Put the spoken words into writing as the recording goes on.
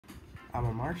I'm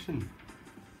a Martian.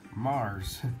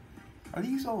 Mars. Are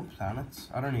these all planets?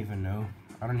 I don't even know.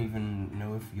 I don't even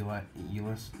know if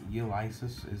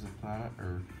Ulysses is a planet,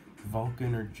 or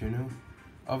Vulcan, or Juno.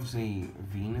 Obviously,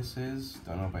 Venus is.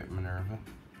 Don't know about Minerva.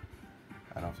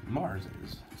 And obviously, Mars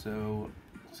is. So,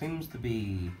 seems to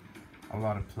be a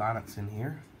lot of planets in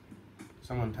here.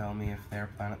 Someone tell me if they're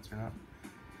planets or not.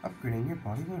 Upgrading your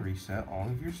body will reset all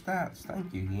of your stats.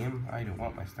 Thank you, game. I don't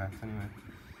want my stats anyway.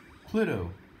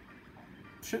 Pluto.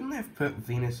 Shouldn't they have put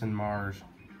Venus and Mars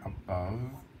above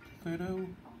Pluto?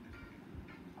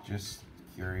 Just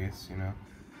curious, you know.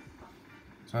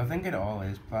 So I think it all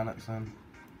is planets then.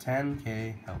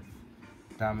 10k health,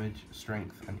 damage,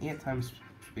 strength, and 8 times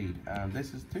speed. And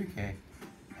this is 2k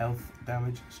health,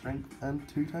 damage, strength, and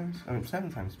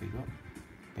 7 times speed. What?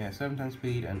 Yeah, 7 times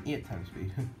speed and 8 times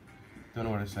speed. Don't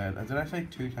know what I said. Did I say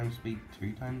 2 times speed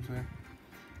 2 times there?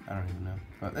 I don't even know.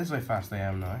 But this is how fast I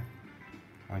am now.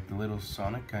 Like the little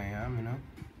Sonic I am, you know.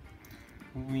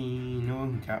 No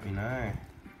one can catch me now.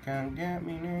 Can't get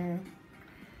me now.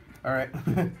 Alright.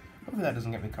 Hopefully that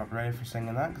doesn't get me copyrighted for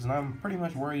singing that, because I'm pretty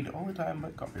much worried all the time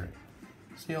about copyright.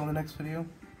 See you all in the next video.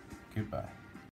 Goodbye.